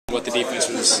What the defense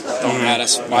was throwing at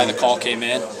us, why the call came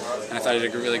in, and I thought he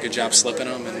did a really good job slipping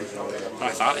him, and I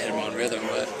thought I hit him on rhythm,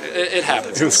 but it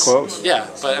happens. It was close. Yeah,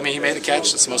 but I mean, he made the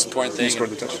catch. That's the most important thing. He scored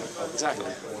the touchdown.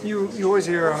 Exactly. You always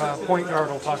hear a point guard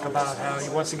will talk about how he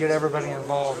wants to get everybody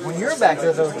involved. When you're back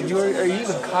there, though, are you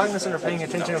even cognizant or paying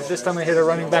attention of this time I hit a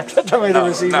running back, that time I hit a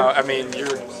receiver? No, I mean, you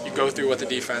go through what the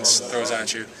defense throws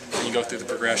at you, and you go through the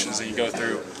progressions, and you go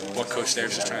through what Coach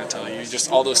Davis is trying to tell you.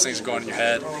 Just all those things are going in your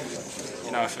head.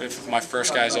 You know, if my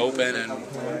first guy's open, and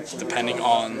depending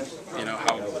on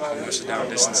how much the down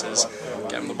distance is,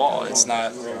 get him the ball. It's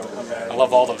not. I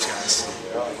love all those guys.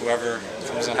 Whoever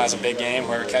comes in has a big game,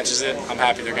 whoever catches it, I'm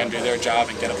happy they're going to do their job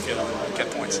and get upfield and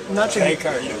get points. Not Jake,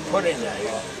 are you putting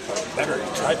a better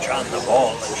touch on the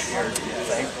ball this year? Do you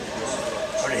think?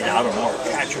 Putting out a more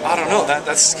catchable. I don't know.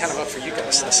 That's kind of up for you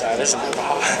guys to decide, isn't it?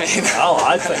 I mean, well,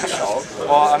 I think so.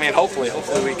 Well, I mean, hopefully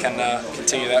we can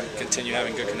continue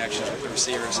having good connections with the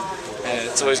receivers. And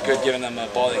it's always good giving them a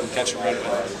ball they can catch and run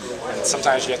with. And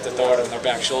sometimes you have to throw it on their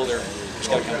back shoulder, just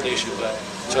get a completion, but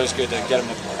it's always good to get them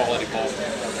a quality ball.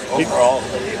 Overall,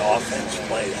 the offense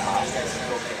played hot.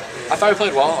 I thought we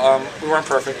played well. We weren't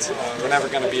perfect. We're never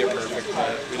going to be perfect,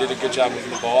 but we did a good job moving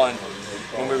the ball, and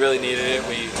when we really needed it,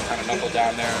 we kind of knuckled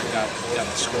down there and got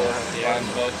the score at the end.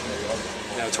 But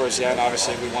towards the end,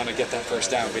 obviously, we want to get that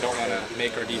first down. We don't want to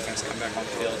make our defense come back on the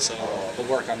field, so we'll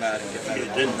work on that and get better.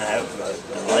 You didn't have a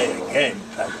delay in game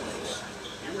penalties.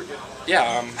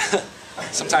 Yeah,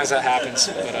 sometimes that happens,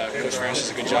 but Coach French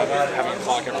does a good job of having a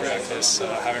clock at practice,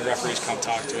 having referees come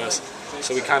talk to us,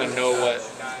 so we kind of know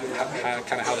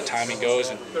how the timing goes.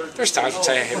 And there's times we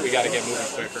say, hey, we got to get moving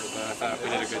quicker, but I thought we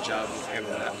did a good job of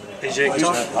handling that. Hey, Jake, is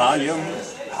the volume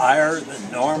higher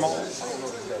than normal?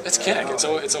 It's Kinnick.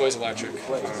 It's always electric.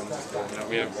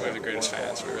 We have the greatest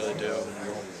fans. We really do.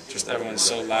 Just everyone's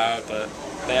so loud, but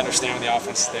they understand when the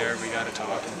offense is there. We got to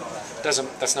talk. And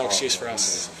that's no excuse for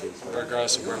us.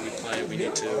 Regardless of where we play, we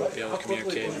need to be able to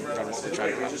communicate and run what we're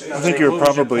trying to run. I think you're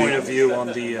probably. What was your point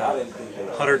of view on the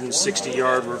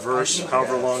 160-yard reverse,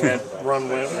 however long that run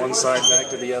went, one side back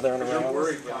to the other and around?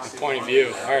 Point of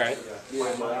view. All right.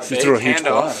 You threw a huge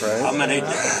block, right?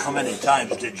 How many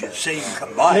times did you see him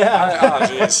come by? Yeah. Oh,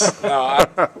 jeez.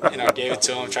 No, I gave it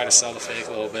to him, tried to sell the fake a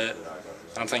little bit.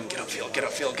 And I'm thinking, get upfield, get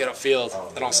upfield, get upfield.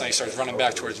 Then all of a sudden he starts running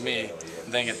back towards me.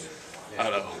 I'm thinking, oh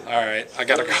no, all right, I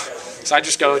gotta go. So I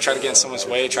just go, try to get in someone's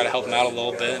way, try to help him out a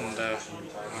little bit, and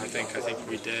I think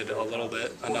we did a little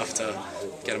bit, enough to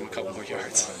get him a couple more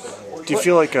yards. Do you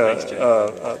feel like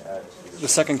the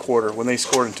second quarter, when they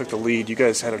scored and took the lead, you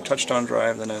guys had a touchdown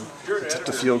drive and then took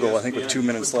the field goal, I think, with 2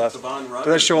 minutes left. Did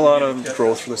that show a lot of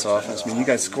growth for this offense? I mean, you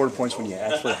guys scored points when you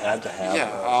actually had to have.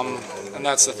 Yeah, and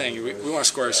that's the thing. We want to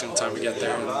score every single time we get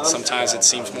there. And sometimes it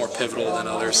seems more pivotal than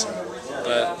others.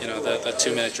 But, that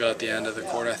 2-minute drill at the end of the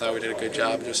quarter, I thought we did a good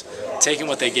job just taking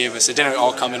what they gave us. It didn't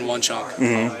all come in one chunk.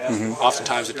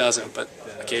 Oftentimes it doesn't, but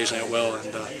occasionally it will.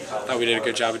 And I thought we did a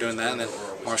good job of doing that. And then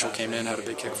Marshall came in, had a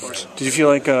big kick for us. Did you feel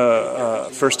like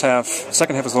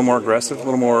second half was a little more aggressive, a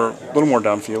little more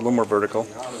downfield, a little more vertical?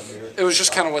 It was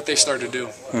just kind of what they started to do.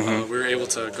 We were able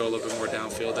to go a little bit more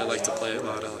downfield. They like to play a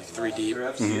lot of 3 deep,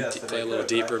 play a little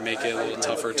deeper, make it a little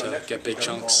tougher to get big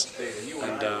chunks.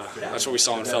 And that's what we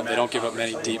saw in film. They don't give up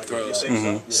many deep throws.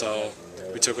 So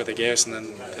we took what they gave us, and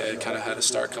then they kind of had to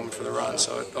start coming for the run,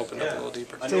 so it opened up a little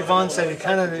deeper. Vaughn said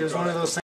it was one of those things.